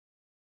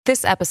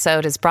This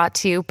episode is brought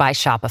to you by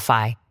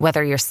Shopify.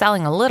 Whether you're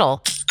selling a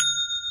little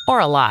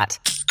or a lot,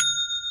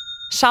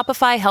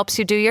 Shopify helps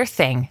you do your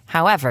thing,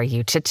 however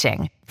you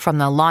cha-ching. From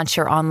the launch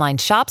your online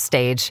shop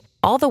stage,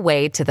 all the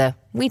way to the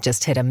we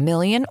just hit 1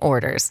 million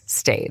orders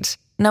stage.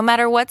 No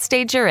matter what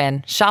stage you're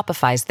in,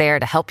 Shopify's there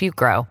to help you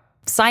grow.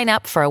 Sign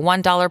up for a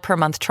 $1 per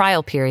month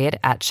trial period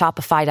at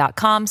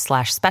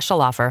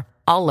shopify.com/special offer,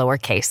 all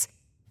lowercase.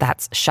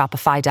 That's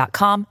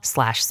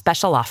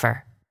shopify.com/special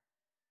offer.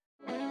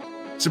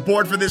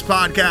 Support for this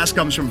podcast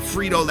comes from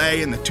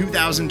Frito-Lay and the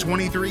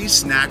 2023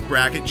 Snack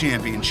Bracket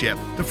Championship.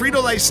 The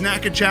Frito-Lay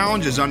Snack-It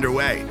Challenge is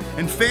underway,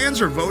 and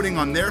fans are voting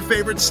on their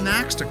favorite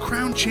snacks to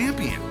crown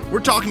champion. We're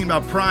talking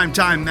about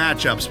prime-time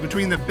matchups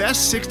between the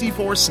best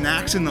 64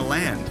 snacks in the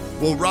land.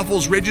 Will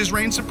Ruffles Ridges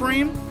reign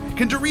supreme?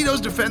 Can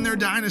Doritos defend their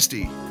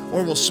dynasty?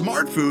 Or will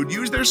Smart Food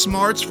use their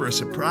smarts for a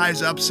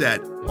surprise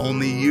upset?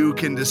 Only you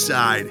can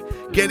decide.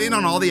 Get in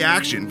on all the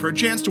action for a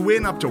chance to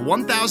win up to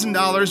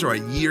 $1,000 or a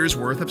year's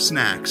worth of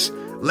snacks.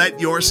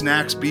 Let your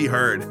snacks be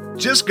heard.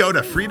 Just go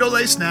to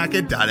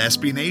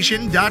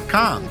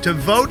fritolaysnacket.sbnation.com to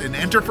vote and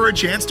enter for a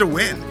chance to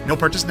win. No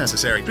purchase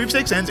necessary.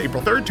 Sweepstakes ends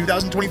April 3rd,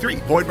 2023.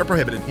 Void where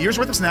prohibited. Year's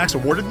worth of snacks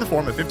awarded in the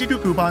form of 52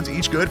 coupons,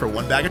 each good for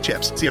 1 bag of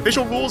chips. See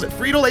official rules at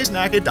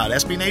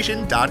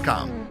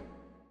fritolaysnacket.sbnation.com.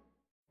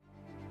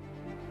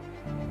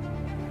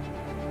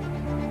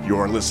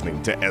 You're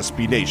listening to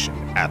SB Nation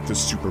at the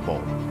Super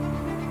Bowl.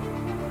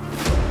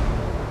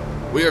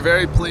 We are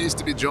very pleased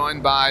to be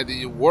joined by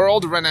the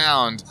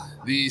world-renowned,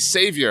 the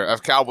savior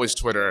of Cowboys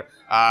Twitter,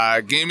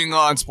 gaming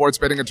law and sports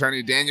betting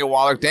attorney, Daniel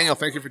Wallach. Daniel,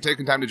 thank you for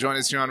taking time to join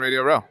us here on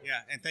Radio Row.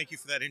 Yeah, and thank you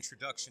for that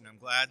introduction. I'm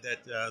glad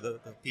that the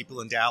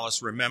people in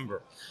Dallas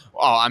remember.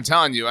 Oh, I'm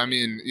telling you, I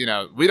mean,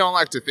 we don't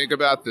like to think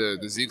about the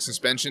Zeke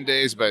suspension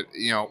days, but,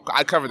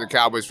 I cover the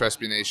Cowboys for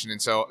SB Nation,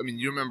 and so,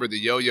 you remember the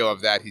yo-yo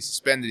of that. He's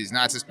suspended, he's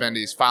not suspended,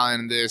 he's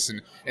filing this,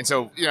 and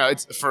so,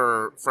 it's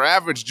for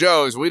average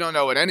Joes, we don't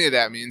know what any of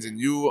that means, and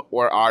you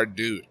were our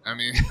dude. I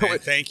mean,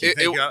 thank you.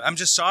 I'm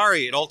just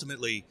sorry it ultimately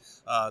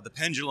the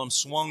pendulum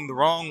swung the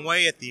wrong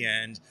way at the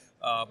end,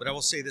 but I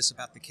will say this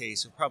about the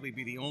case. It'll probably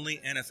be the only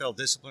NFL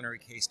disciplinary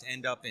case to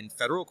end up in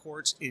federal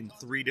courts in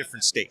 3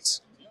 different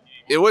states.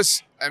 It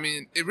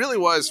really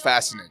was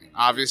fascinating.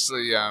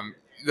 Obviously,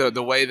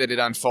 the way that it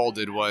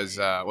unfolded was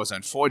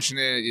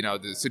unfortunate.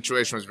 The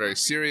situation was very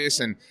serious,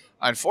 and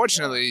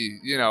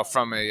unfortunately,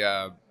 from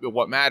a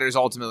what matters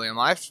ultimately in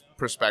life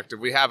perspective,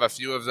 we have a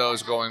few of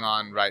those going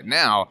on right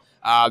now.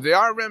 They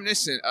are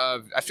reminiscent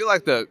of. I feel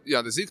like the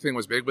Zeke thing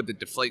was big, but the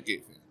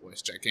Deflategate thing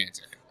was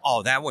gigantic.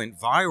 Oh, that went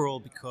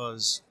viral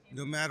because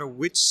no matter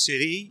which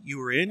city you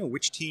were in or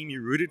which team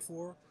you rooted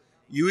for,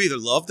 you either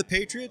loved the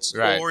Patriots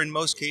or in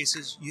most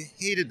cases you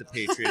hated the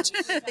Patriots,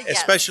 yes.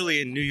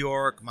 Especially in New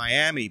York,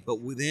 Miami, but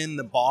within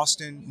the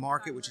Boston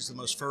market, which is the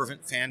most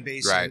fervent fan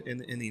base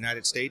in the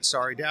United States.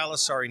 Sorry,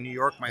 Dallas. Sorry, New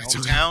York, my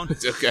hometown.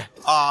 It's okay.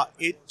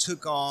 It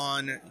took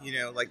on,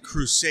 like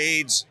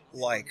Crusades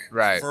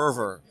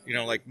fervor,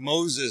 like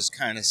Moses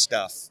kind of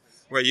stuff,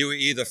 where you were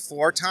either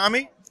for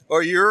Tommy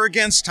or you're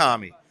against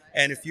Tommy.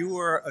 And if you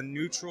were a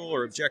neutral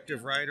or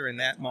objective writer in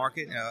that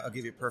market, I'll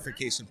give you a perfect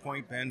case in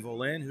point. Ben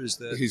Volin,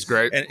 he's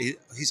great. And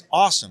he's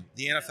awesome.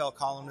 The NFL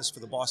columnist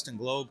for the Boston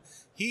Globe.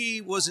 He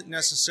wasn't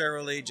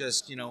necessarily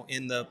just,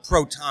 in the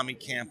pro-Tommy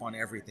camp on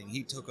everything.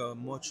 He took a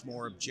much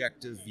more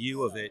objective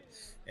view of it.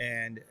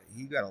 And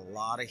he got a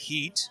lot of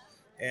heat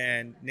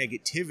and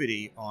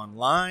negativity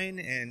online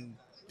and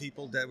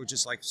people that were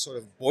just sort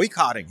of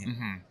boycotting him.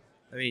 Mm-hmm.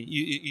 I mean,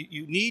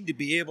 you need to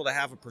be able to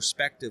have a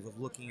perspective of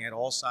looking at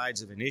all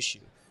sides of an issue.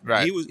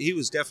 Right. He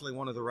was definitely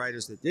one of the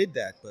writers that did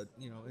that. But,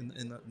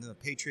 in the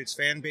Patriots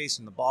fan base,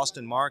 in the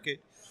Boston market,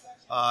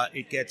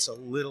 it gets a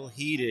little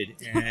heated.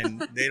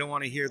 And they don't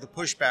want to hear the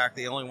pushback.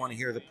 They only want to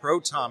hear the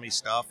pro-Tommy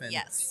stuff. And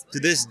to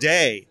this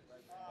day,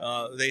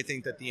 they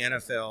think that the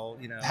NFL,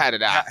 had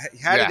it out.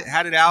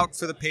 Had it out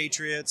for the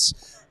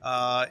Patriots.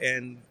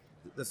 And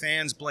the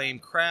fans blame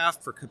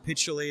Kraft for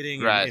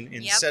capitulating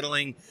and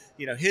settling,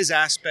 his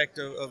aspect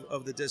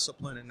of the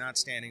discipline and not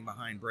standing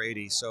behind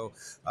Brady. So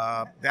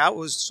that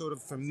was sort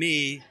of, for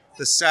me,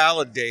 the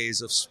salad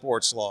days of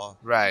sports law.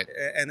 Right.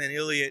 And then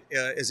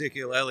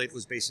Ezekiel Elliott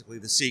was basically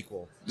the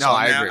sequel. No, so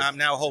I agree. I'm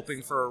now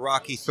hoping for a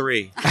Rocky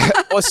 3.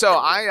 Well, so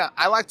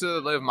I like to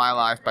live my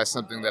life by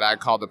something that I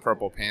call the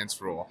purple pants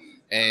rule.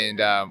 And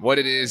what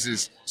it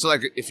is so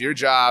like if your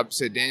job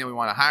said, Daniel, we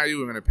want to hire you,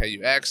 we're going to pay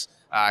you X.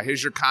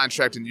 Here's your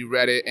contract, and you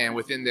read it, and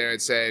within there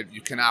it said you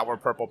cannot wear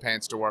purple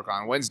pants to work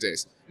on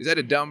Wednesdays. Is that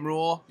a dumb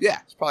rule? Yeah,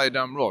 it's probably a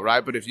dumb rule,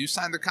 right? But if you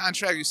sign the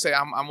contract, you say,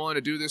 I'm willing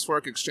to do this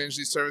work, exchange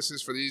these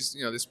services for these,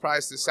 this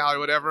price, this salary,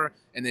 whatever,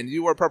 and then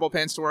you wear purple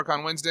pants to work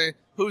on Wednesday,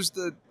 who's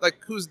the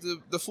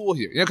fool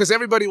here? Because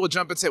everybody will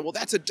jump and say, well,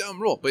 that's a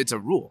dumb rule, but it's a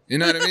rule. You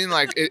know what I mean?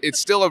 It's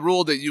still a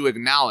rule that you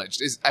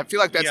acknowledged. I feel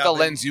like that's the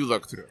lens you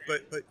look through.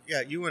 But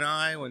you and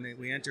I, when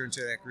we enter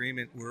into that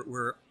agreement,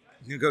 we're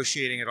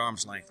negotiating at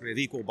arm's length. We have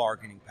equal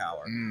bargaining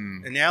power.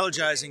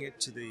 Analogizing it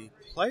to the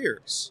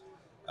players,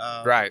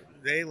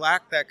 they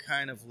lack that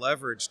kind of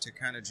leverage to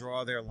kind of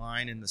draw their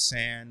line in the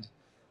sand.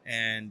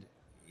 And,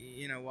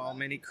 while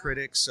many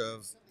critics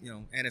of,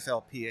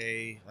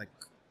 NFLPA, like,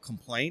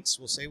 complaints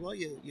will say, well,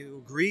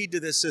 you agreed to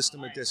this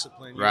system of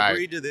discipline, you Right.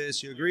 agreed to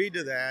this, you agreed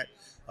to that,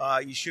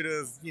 you should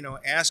have,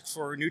 asked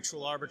for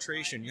neutral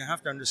arbitration. You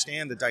have to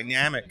understand the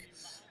dynamic,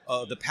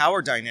 the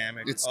power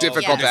dynamic. It's of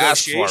difficult to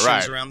ask for, negotiations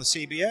right. around the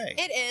CBA.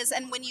 It is,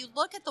 and when you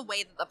look at the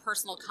way that the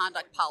personal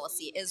conduct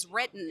policy is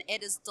written,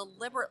 it is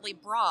deliberately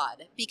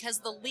broad because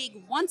the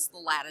league wants the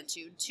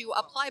latitude to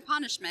apply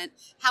punishment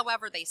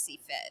however they see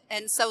fit.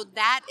 And so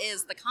that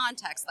is the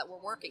context that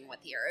we're working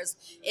with here,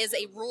 is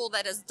a rule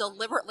that is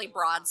deliberately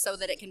broad so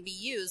that it can be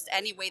used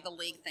any way the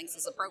league thinks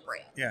is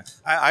appropriate. Yeah,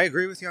 I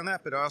agree with you on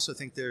that, but I also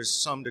think there's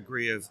some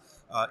degree of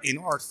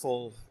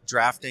inartful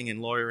drafting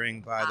and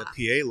lawyering by the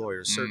PA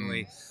lawyers.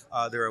 Certainly,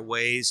 there are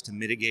ways to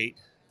mitigate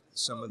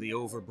some of the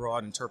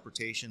overbroad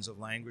interpretations of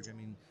language. I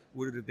mean,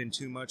 would it have been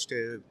too much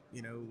to,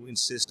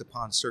 insist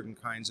upon certain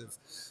kinds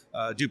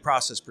of due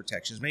process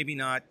protections? Maybe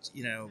not,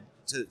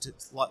 to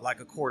like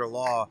a court of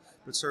law,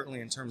 but certainly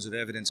in terms of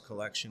evidence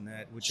collection,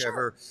 that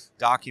whichever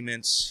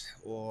documents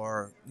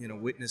or,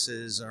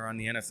 witnesses are on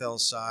the NFL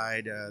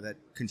side that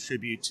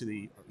contribute to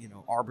the,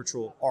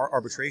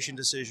 arbitration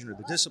decision or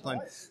the discipline,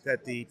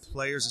 that the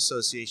Players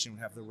Association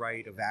would have the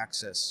right of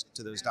access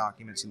to those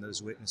documents and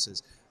those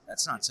witnesses.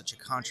 That's not such a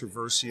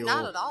controversial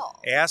Not at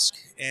all. ask.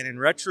 And in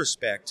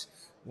retrospect,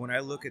 when I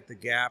look at the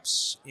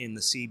gaps in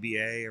the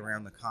CBA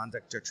around the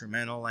conduct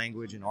detrimental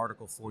language in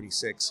Article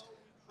 46,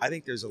 I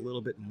think there's a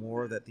little bit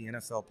more that the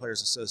NFL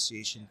Players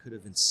Association could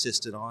have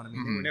insisted on. I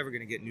mean, they were never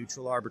going to get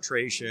neutral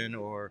arbitration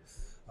or,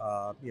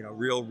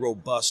 real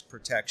robust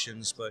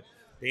protections, but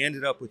they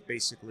ended up with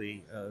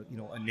basically,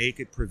 a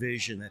naked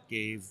provision that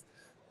gave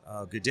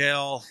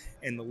Goodell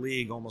and the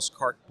league almost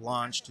carte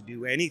blanche to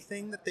do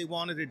anything that they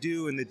wanted to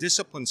do in the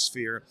discipline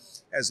sphere,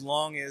 as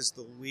long as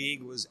the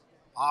league was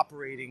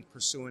operating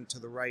pursuant to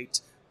the right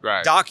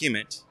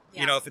document.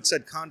 Yeah. If it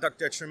said conduct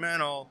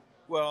detrimental,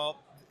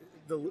 well,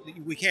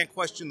 we can't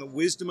question the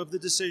wisdom of the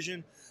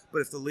decision, but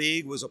if the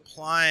league was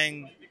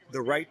applying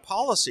the right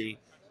policy,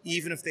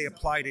 even if they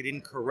applied it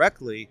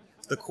incorrectly,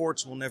 the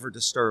courts will never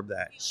disturb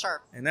that.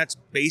 Sure. And that's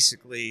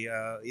basically,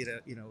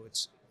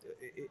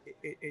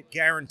 it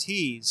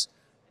guarantees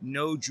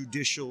no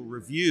judicial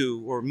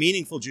review or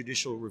meaningful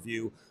judicial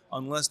review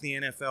unless the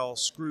NFL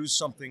screws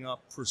something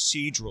up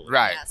procedurally.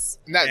 Right. Yes.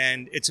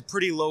 And it's a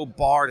pretty low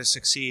bar to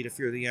succeed if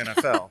you're the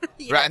NFL.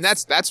 Yes. Right, and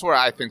that's where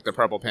I think the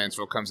purple pants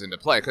rule comes into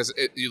play, because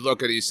you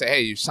look at it, you say,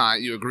 hey,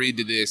 you agreed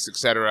to this,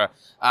 etc.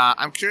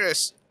 I'm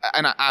curious,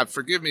 and I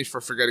forgive me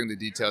for forgetting the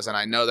details, and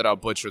I know that I'll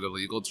butcher the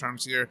legal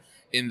terms here.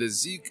 In the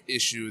Zeke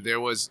issue, there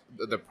was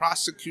the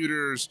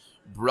prosecutor's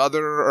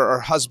brother or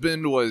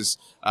husband was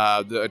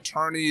the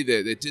attorney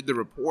that did the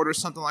report or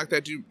something like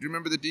that. Do you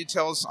remember the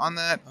details on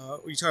that? Are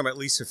you talking about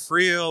Lisa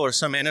Friel or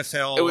some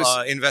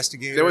NFL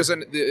investigator? There was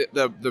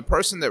the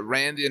person that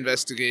ran the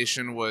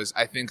investigation was,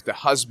 I think, the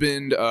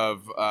husband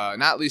of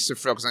not Lisa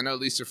Friel, because I know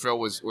Lisa Friel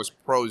was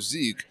pro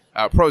Zeke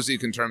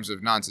in terms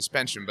of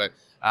non-suspension, but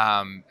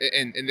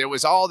and there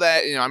was all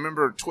that. I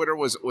remember Twitter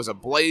was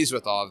ablaze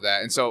with all of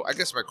that, and so I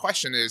guess my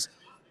question is,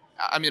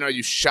 I mean, are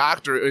you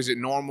shocked, or is it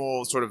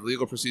normal sort of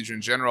legal procedure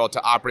in general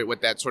to operate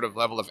with that sort of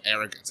level of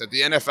arrogance? That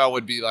the NFL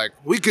would be like,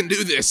 we can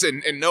do this,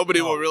 and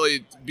nobody will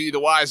really be the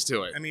wise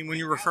to it. I mean, when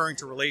you're referring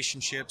to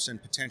relationships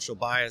and potential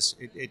bias,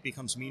 it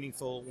becomes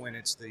meaningful when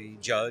it's the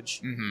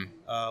judge,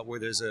 where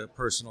there's a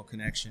personal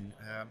connection.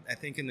 I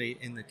think in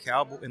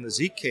the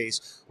Zeke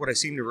case, what I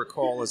seem to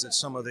recall is that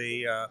some of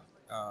the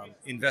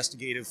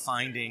investigative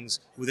findings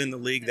within the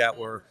league that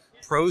were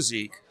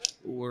pro-Zeke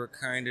were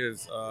kind of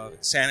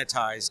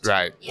sanitized,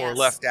 right, or Yes.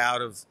 left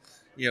out of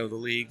the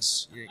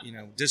league's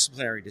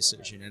disciplinary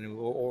decision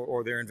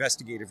or their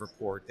investigative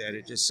report, that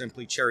it just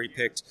simply cherry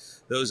picked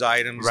those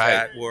items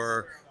that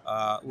were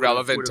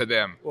relevant to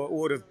them, or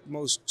would have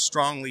most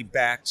strongly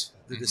backed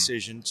the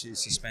decision to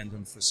suspend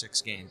him for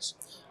 6 games.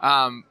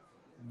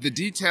 The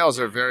details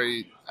are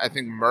very, I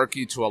think,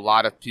 murky to a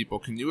lot of people.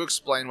 Can you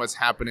explain what's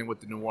happening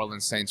with the New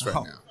Orleans Saints right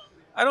now?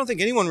 I don't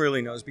think anyone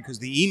really knows, because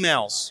the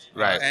emails,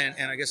 Right.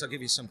 And I guess I'll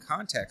give you some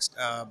context.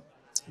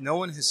 No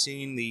one has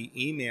seen the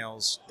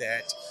emails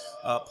that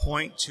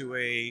point to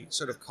a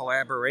sort of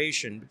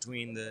collaboration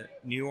between the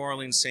New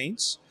Orleans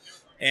Saints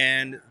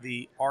and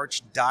the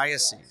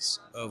Archdiocese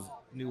of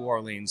New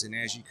Orleans. And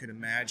as you could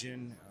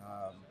imagine,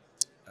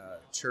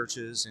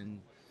 churches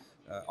and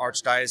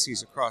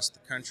archdioceses across the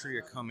country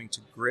are coming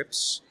to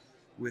grips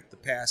with the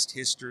past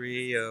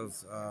history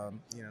of,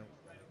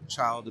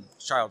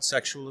 child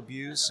sexual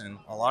abuse, and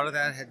a lot of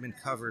that had been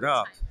covered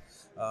up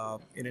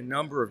in a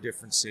number of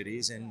different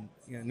cities, and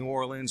New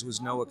Orleans was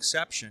no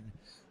exception.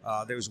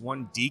 There was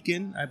one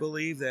deacon, I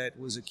believe, that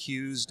was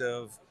accused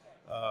of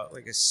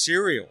like a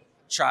serial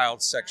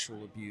child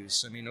sexual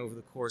abuse. I mean, over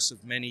the course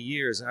of many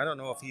years, and I don't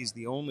know if he's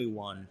the only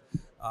one,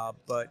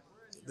 but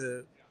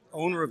the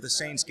owner of the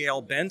Saints,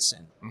 Gail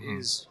Benson,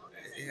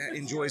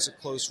 enjoys a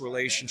close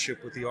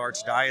relationship with the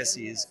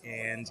Archdiocese,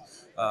 and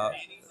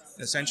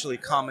essentially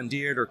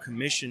commandeered or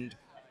commissioned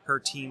her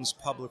team's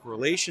public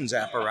relations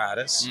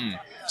apparatus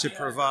to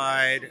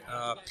provide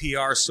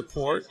PR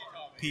support,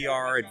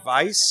 PR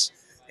advice,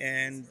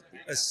 and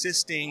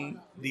assisting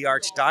the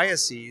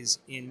Archdiocese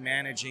in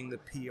managing the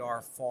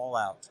PR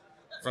fallout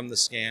from the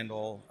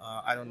scandal.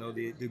 I don't know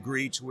the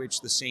degree to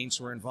which the saints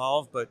were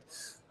involved, but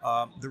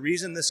the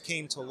reason this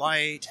came to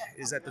light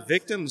is that the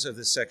victims of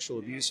this sexual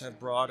abuse have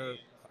brought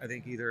I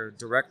think either a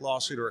direct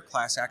lawsuit or a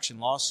class action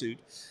lawsuit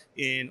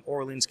in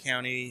Orleans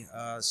County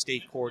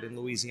State Court in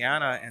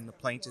Louisiana, and the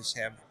plaintiffs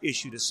have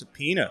issued a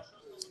subpoena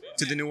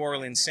to the New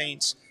Orleans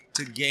Saints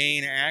to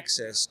gain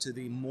access to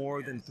the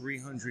more than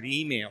 300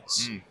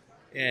 emails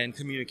and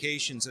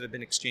communications that have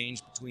been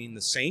exchanged between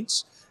the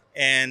Saints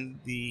and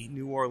the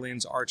New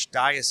Orleans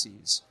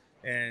Archdiocese.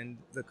 And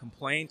the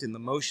complaint and the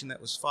motion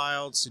that was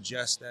filed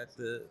suggests that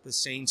the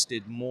Saints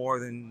did more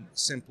than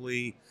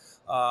simply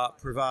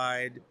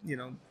provide,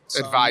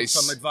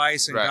 some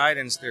advice and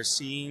guidance. There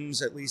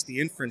seems, at least the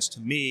inference to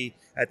me,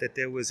 that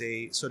there was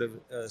a sort of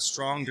a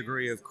strong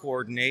degree of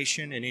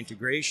coordination and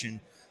integration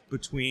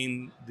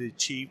between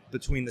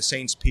the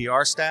Saints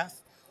PR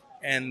staff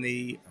and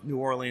the New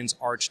Orleans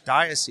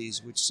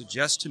Archdiocese, which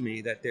suggests to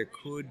me that there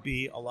could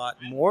be a lot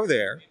more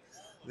there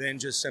than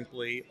just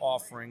simply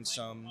offering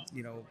some,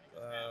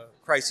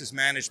 crisis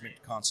management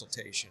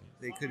consultation.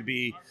 They could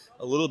be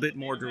a little bit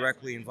more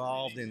directly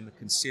involved in the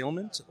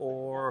concealment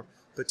or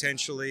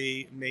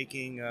potentially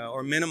making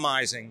or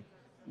minimizing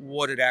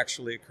what had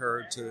actually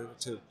occurred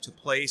to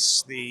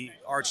place the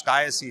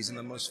Archdiocese in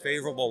the most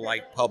favorable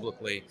light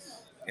publicly.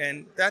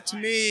 And that, to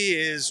me,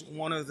 is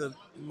one of the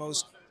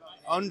most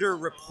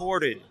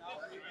underreported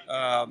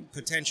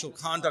potential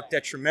conduct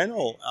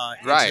detrimental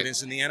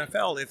incidents in the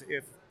NFL.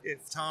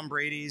 If Tom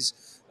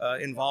Brady's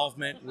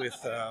involvement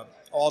with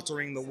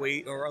altering the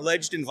weight, or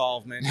alleged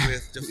involvement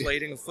with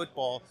deflating a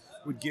football,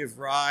 would give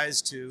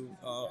rise to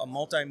a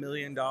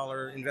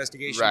multi-million-dollar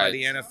investigation by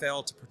the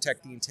NFL to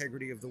protect the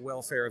integrity of the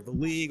welfare of the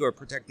league or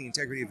protect the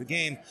integrity of the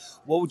game,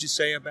 what would you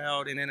say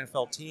about an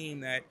NFL team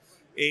that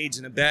aids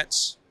and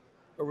abets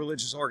a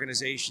religious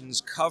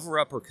organization's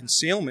cover-up or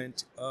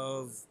concealment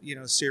of,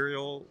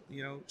 serial,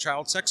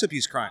 child sex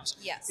abuse crimes?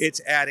 Yes. It's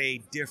at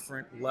a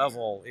different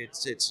level.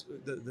 It's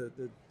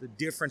the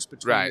difference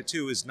between the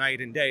two is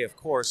night and day. Of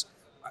course,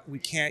 we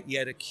can't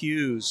yet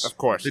accuse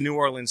the New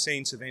Orleans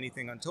Saints of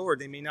anything untoward.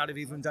 They may not have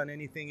even done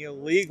anything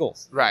illegal.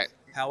 Right.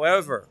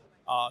 However,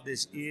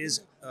 this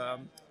is a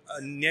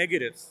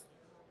negative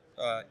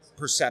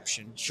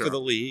perception for the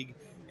league,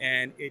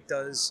 and it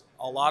does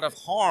a lot of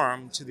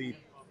harm to the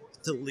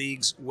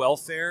league's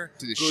welfare,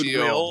 to the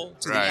goodwill,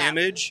 to the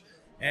image.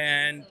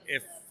 And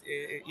if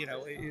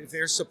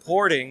they're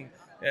supporting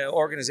an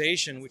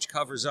organization which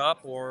covers up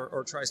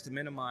or tries to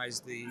minimize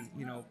the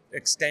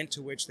extent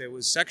to which there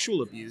was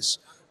sexual abuse,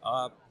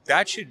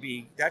 that should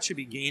be on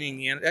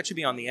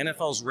the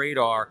NFL's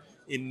radar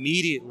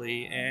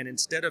immediately. And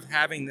instead of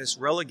having this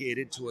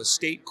relegated to a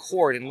state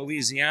court in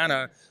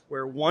Louisiana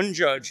where one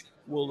judge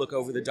will look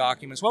over the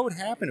documents, what would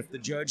happen if the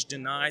judge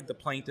denied the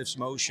plaintiff's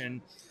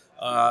motion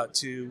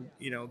to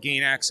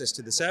gain access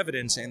to this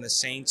evidence and the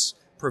Saints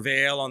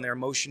prevail on their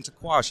motion to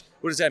quash?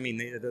 What does that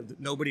mean?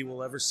 Nobody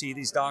will ever see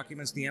these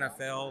documents? The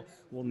NFL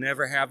will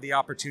never have the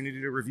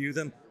opportunity to review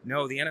them?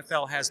 No, the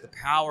NFL has the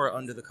power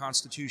under the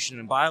Constitution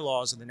and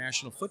bylaws of the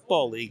National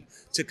Football League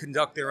to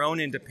conduct their own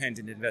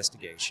independent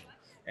investigation.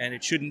 And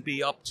it shouldn't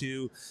be up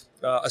to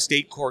a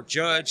state court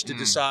judge to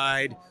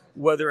decide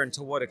whether and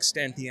to what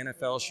extent the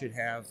NFL should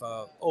have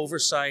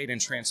oversight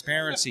and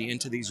transparency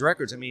into these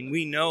records. I mean,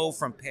 we know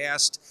from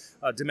past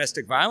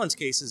domestic violence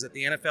cases that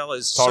the NFL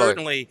is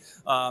certainly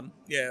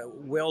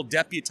well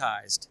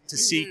deputized to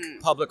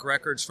seek public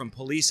records from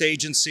police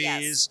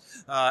agencies.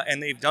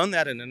 And they've done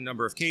that in a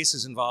number of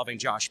cases involving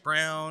Josh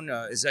Brown,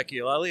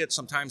 Ezekiel Elliott.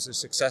 Sometimes they're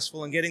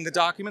successful in getting the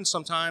documents.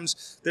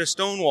 Sometimes they're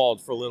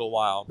stonewalled for a little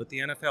while. But the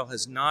NFL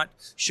has not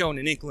shown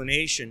an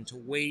inclination to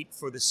wait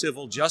for the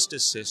civil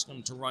justice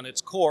system to run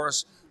its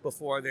course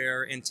before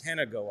their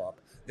antenna go up.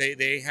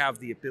 They have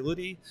the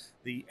ability,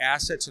 the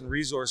assets and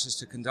resources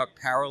to conduct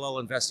parallel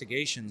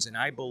investigations, and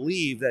I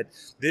believe that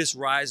this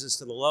rises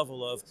to the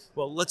level of,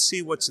 well, let's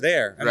see what's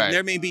there. I mean,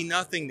 there may be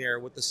nothing there.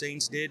 What the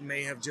Saints did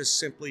may have just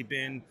simply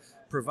been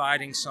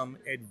providing some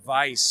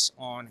advice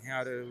on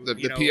how to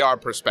the PR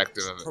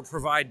perspective of it.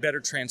 Provide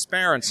better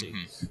transparency.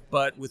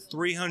 But with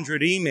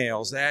 300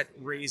 emails, that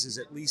raises,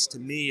 at least to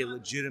me, a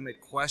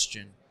legitimate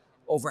question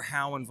over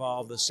how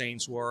involved the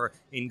Saints were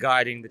in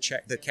guiding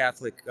the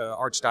Catholic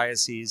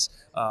Archdiocese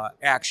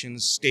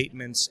actions,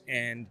 statements,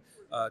 and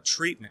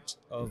treatment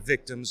of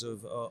victims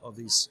of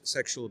these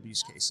sexual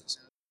abuse cases.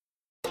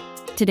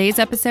 Today's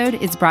episode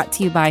is brought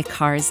to you by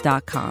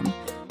Cars.com.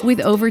 With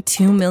over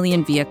 2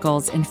 million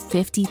vehicles and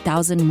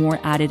 50,000 more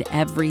added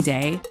every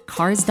day,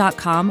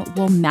 Cars.com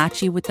will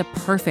match you with the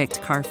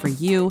perfect car for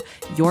you,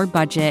 your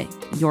budget,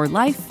 your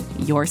life,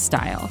 your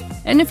style.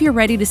 And if you're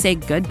ready to say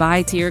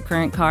goodbye to your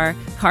current car,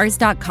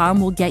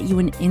 Cars.com will get you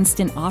an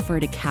instant offer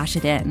to cash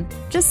it in.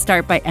 Just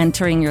start by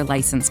entering your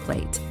license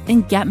plate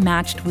and get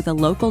matched with a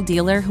local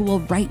dealer who will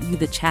write you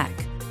the check.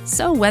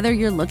 So whether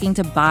you're looking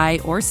to buy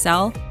or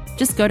sell,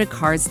 just go to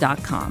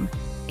Cars.com.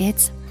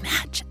 It's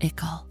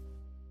magical.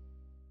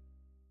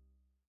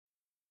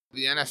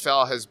 The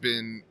NFL has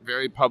been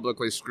very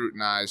publicly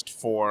scrutinized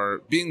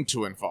for being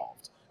too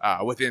involved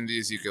within the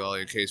Ezekiel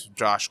Elliott case with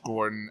Josh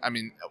Gordon. I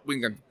mean, we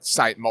can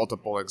cite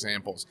multiple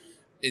examples.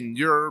 In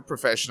your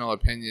professional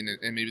opinion,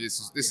 and maybe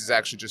this is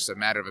actually just a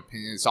matter of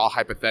opinion, it's all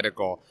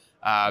hypothetical,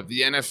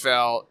 the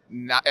NFL,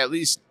 at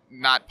least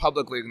not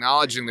publicly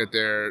acknowledging that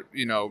they're,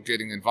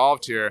 getting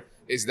involved here,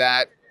 is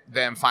that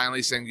them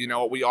finally saying, you know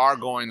what, we are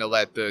going to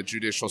let the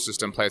judicial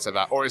system play itself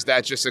out? Or is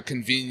that just a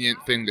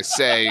convenient thing to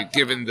say,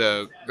 given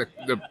the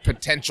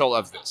potential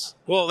of this?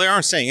 Well, they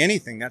aren't saying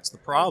anything. That's the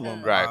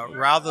problem. Right.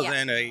 Rather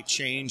than a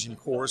change in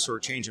course or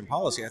a change in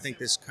policy, I think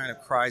this kind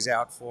of cries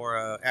out for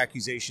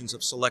accusations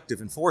of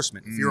selective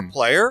enforcement. If you're a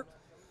player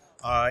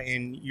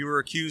and you were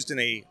accused in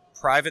a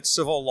private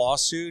civil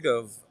lawsuit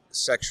of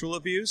sexual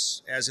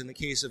abuse, as in the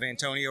case of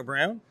Antonio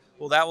Brown,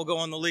 well, that will go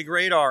on the league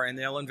radar and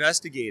they'll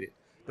investigate it.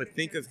 But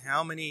think of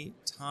how many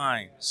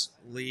times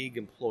league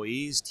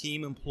employees,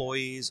 team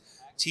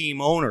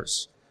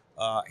owners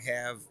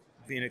have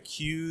been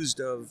accused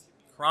of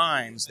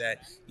crimes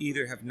that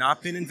either have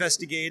not been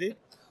investigated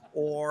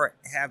or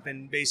have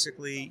been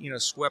basically,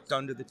 swept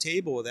under the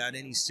table without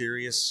any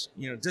serious,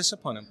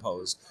 discipline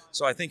imposed.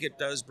 So I think it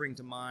does bring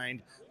to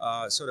mind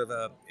sort of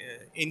a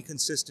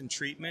inconsistent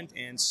treatment,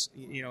 and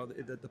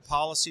the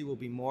policy will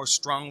be more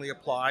strongly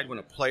applied when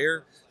a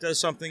player does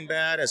something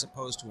bad as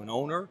opposed to an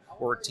owner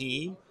or a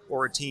team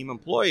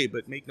employee.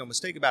 But make no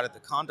mistake about it, the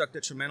conduct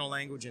detrimental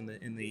language in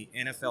the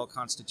NFL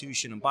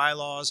Constitution and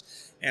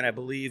bylaws, and I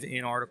believe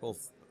in Article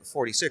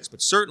 46,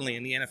 but certainly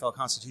in the NFL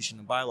Constitution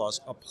and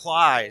bylaws,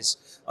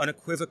 applies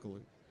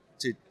unequivocally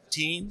to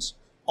teams,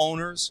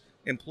 owners,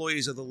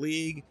 employees of the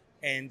league,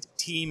 and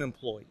team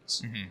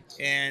employees.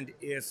 Mm-hmm. And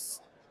if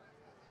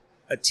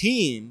a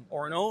team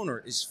or an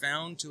owner is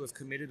found to have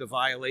committed a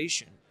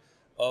violation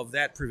of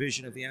that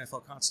provision of the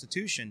NFL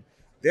Constitution,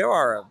 there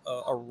are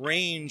a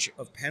range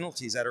of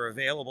penalties that are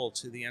available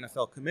to the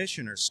NFL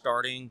commissioner,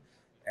 starting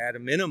at a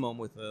minimum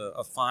with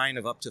a fine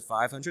of up to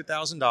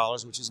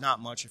 $500,000, which is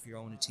not much if you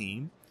own a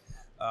team.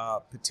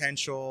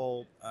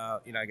 Potential,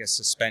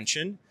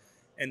 suspension.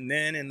 And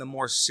then in the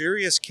more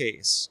serious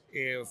case,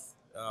 if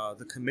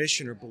the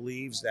commissioner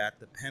believes that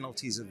the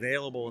penalties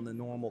available in the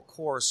normal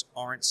course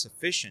aren't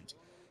sufficient,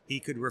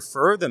 he could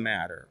refer the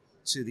matter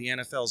to the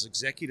NFL's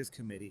executive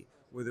committee,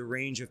 where the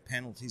range of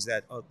penalties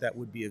that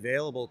would be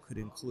available could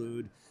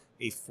include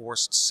a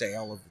forced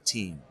sale of the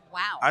team.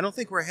 Wow. I don't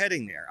think we're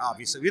heading there,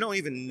 obviously. We don't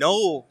even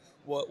know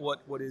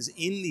what is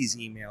in these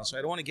emails, so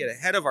I don't want to get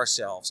ahead of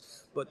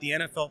ourselves. But the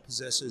NFL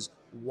possesses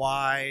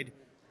wide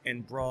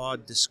and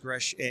broad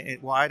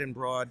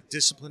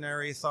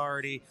disciplinary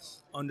authority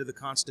under the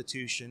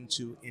Constitution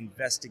to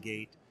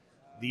investigate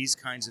these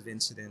kinds of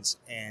incidents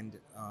and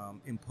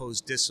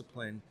impose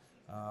discipline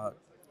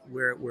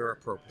where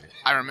appropriate.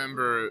 I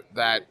remember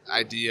that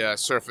idea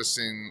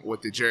surfacing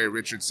with the Jerry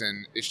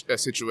Richardson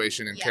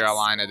situation in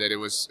Carolina, that it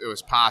was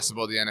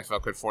possible the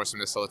NFL could force him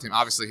to sell the team.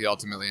 Obviously, he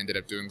ultimately ended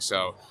up doing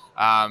so.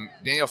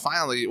 Daniel,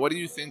 finally, what do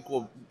you think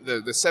will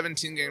the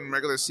 17-game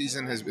regular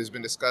season has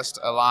been discussed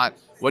a lot?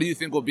 What do you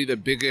think will be the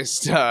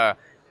biggest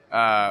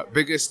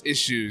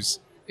issues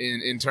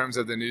in terms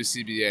of the new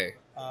CBA?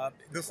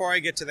 Before I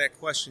get to that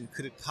question,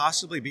 could it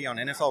possibly be on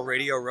NFL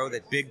Radio Row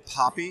that Big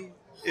Papi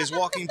is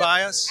walking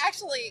by us?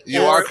 Actually,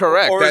 you are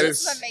correct. That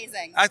is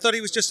amazing. I thought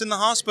he was just in the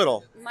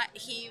hospital.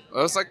 It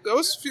was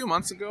a few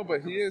months ago,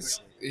 but he is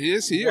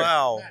here.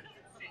 Wow.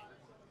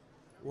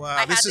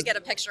 I had to get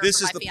a picture. This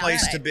for is my the fiance.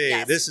 place to be.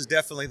 Yes. This is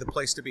definitely the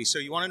place to be. So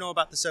you want to know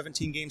about the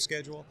 17-game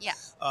schedule? Yeah.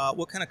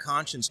 What kind of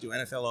conscience do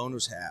NFL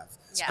owners have?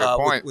 Yeah. Good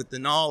point. With the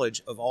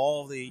knowledge of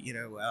all the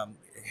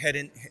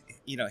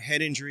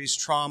head injuries,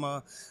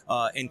 trauma,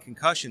 and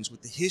concussions,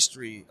 with the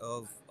history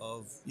of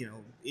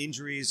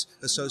injuries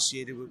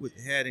associated with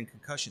the head and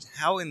concussions,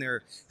 how in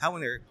their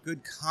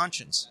good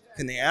conscience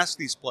can they ask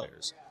these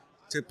players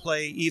to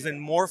play even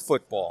more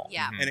football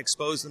and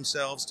expose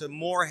themselves to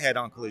more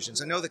head-on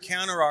collisions? I know the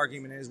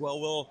counter-argument is,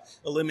 well, we'll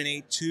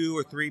eliminate 2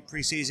 or 3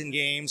 preseason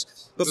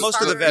games, but most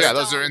of the veterans... Yeah,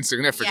 those are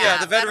insignificant. Yeah,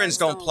 the veterans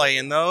don't play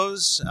in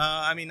those.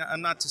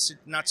 I'm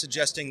not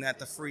suggesting that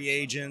the free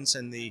agents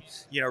and the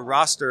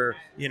roster,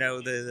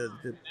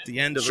 the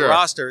end of the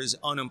roster is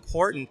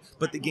unimportant,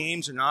 but the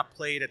games are not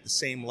played at the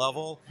same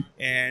level,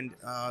 and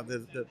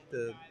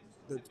the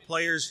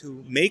players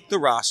who make the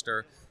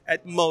roster,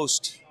 at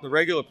most, the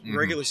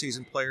regular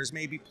season players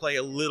maybe play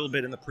a little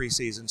bit in the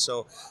preseason.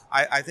 So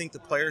I think the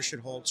players should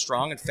hold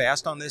strong and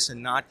fast on this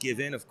and not give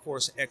in. Of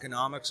course,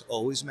 economics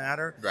always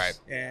matter. Right.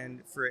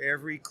 And for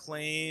every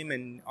claim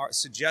and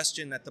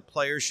suggestion that the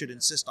players should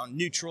insist on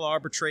neutral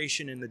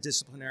arbitration in the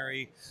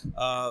disciplinary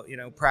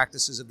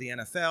practices of the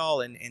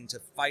NFL and to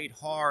fight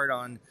hard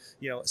on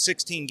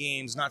 16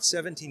 games, not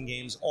 17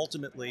 games,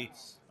 ultimately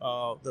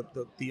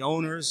the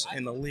owners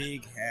and the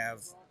league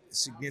have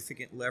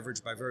significant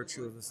leverage by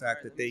virtue of the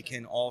fact that they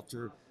can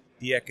alter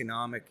the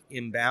economic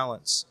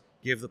imbalance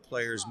give the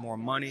players more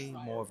money,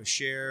 more of a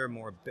share,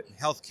 more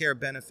health care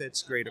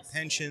benefits, greater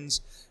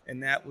pensions,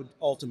 and that would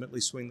ultimately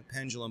swing the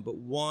pendulum. But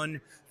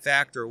one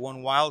factor,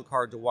 one wild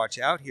card to watch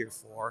out here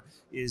for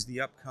is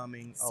the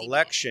upcoming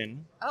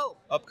election.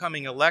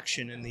 Upcoming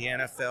election in the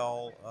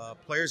NFL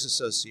Players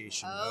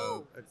Association.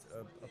 A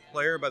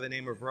player by the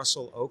name of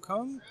Russell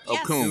Okung.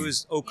 Yes. Who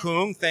is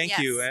Okung, thank Yes.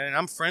 you. And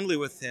I'm friendly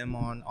with him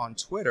on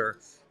Twitter.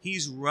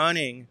 He's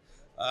running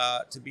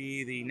to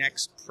be the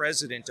next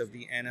president of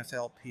the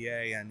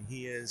NFLPA, and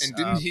he is. And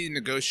didn't he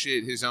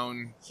negotiate his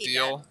own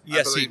deal?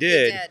 Yes, he He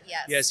did. did,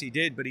 yes. Yes, he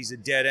did. But he's a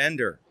dead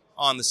ender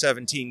on the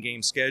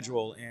 17-game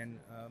schedule, and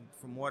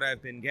from what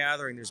I've been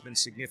gathering, there's been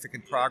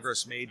significant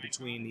progress made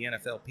between the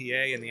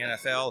NFLPA and the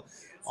NFL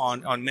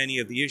on many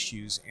of the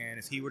issues. And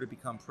if he were to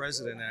become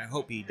president, and I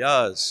hope he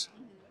does,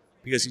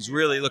 because he's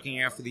really looking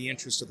after the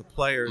interests of the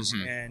players,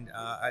 and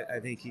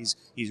I think he's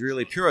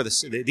really pure. The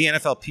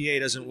NFLPA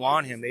doesn't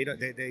want him. They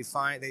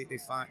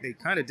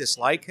kind of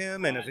dislike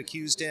him and have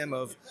accused him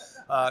of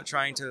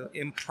trying to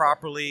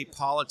improperly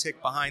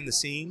politic behind the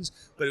scenes.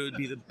 But it would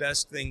be the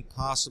best thing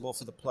possible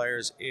for the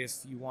players if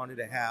you wanted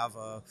to have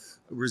a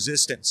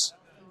resistance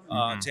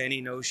to any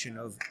notion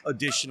of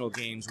additional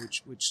games,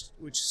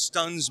 which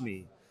stuns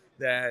me.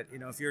 That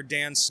if you're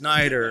Dan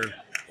Snyder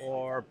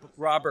or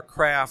Robert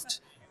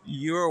Kraft,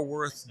 you're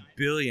worth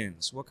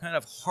billions. What kind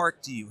of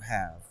heart do you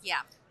have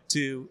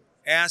to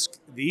ask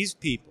these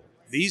people,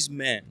 these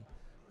men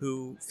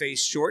who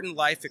face shortened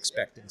life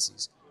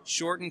expectancies,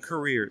 shortened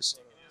careers,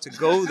 to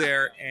go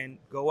there and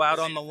go out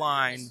on the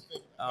line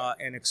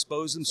and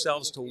expose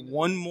themselves to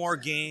one more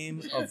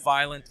game of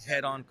violent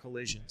head-on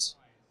collisions?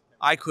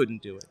 I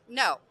couldn't do it.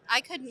 No,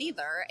 I couldn't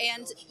either.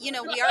 And,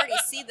 we already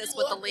see this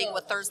with the league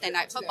with Thursday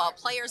Night Football.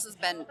 Players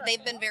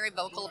they've been very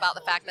vocal about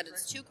the fact that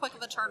it's too quick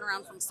of a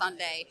turnaround from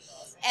Sunday.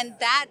 And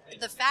that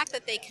the fact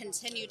that they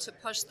continue to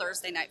push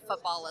Thursday Night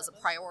Football as a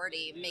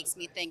priority makes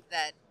me think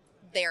that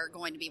they're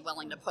going to be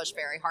willing to push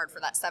very hard for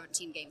that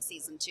 17-game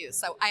season too.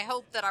 So I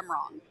hope that I'm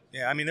wrong.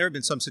 Yeah, there have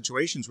been some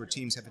situations where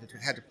teams have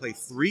had to play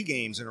 3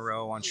 games in a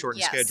row on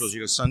shortened Yes. schedules.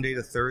 You go Sunday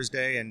to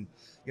Thursday, and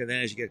then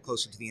as you get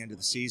closer to the end of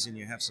the season,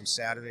 you have some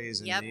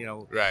Saturdays.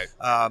 And, Right.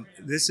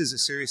 This is a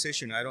serious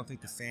issue, and I don't think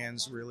the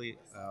fans really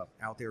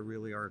out there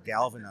really are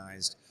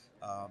galvanized.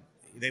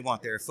 They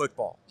want their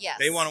football. Yes.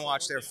 They want to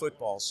watch their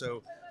football.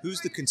 So who's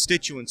the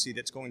constituency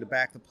that's going to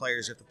back the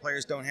players? If the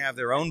players don't have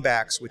their own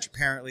backs, which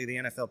apparently the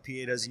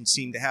NFLPA doesn't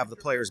seem to have the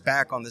players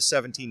back on the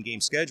 17-game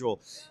schedule,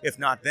 if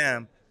not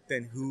them,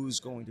 then who's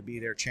going to be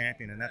their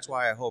champion? And that's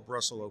why I hope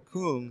Russell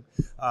Okung,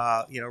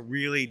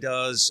 really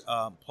does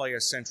play a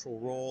central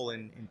role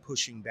in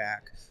pushing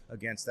back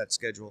against that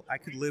schedule. I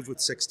could live with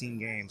 16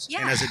 games.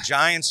 Yeah. And as a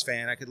Giants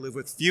fan, I could live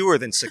with fewer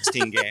than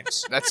 16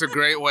 games. That's a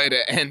great way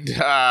to end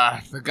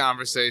the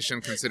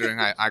conversation, considering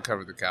I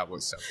covered the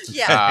Cowboys. So,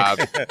 Yeah.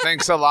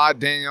 Thanks a lot,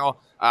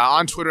 Daniel.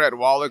 On Twitter at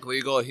Wallach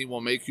Legal, he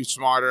will make you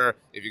smarter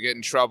if you get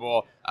in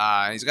trouble.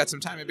 He's got some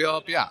time, maybe he'll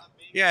help you out.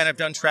 Yeah, and I've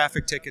done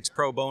traffic tickets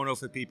pro bono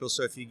for people.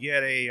 So if you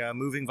get a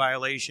moving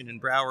violation in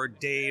Broward,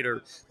 Dade,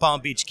 or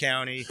Palm Beach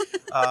County,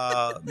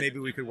 maybe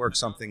we could work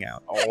something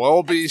out.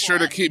 We'll be sure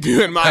to keep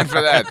you in mind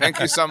for that. Thank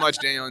you so much,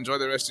 Daniel. Enjoy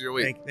the rest of your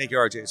week. Thank you,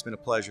 RJ. It's been a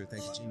pleasure.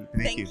 Thank you, Jeannie.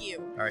 Thank you.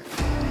 you. All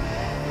right.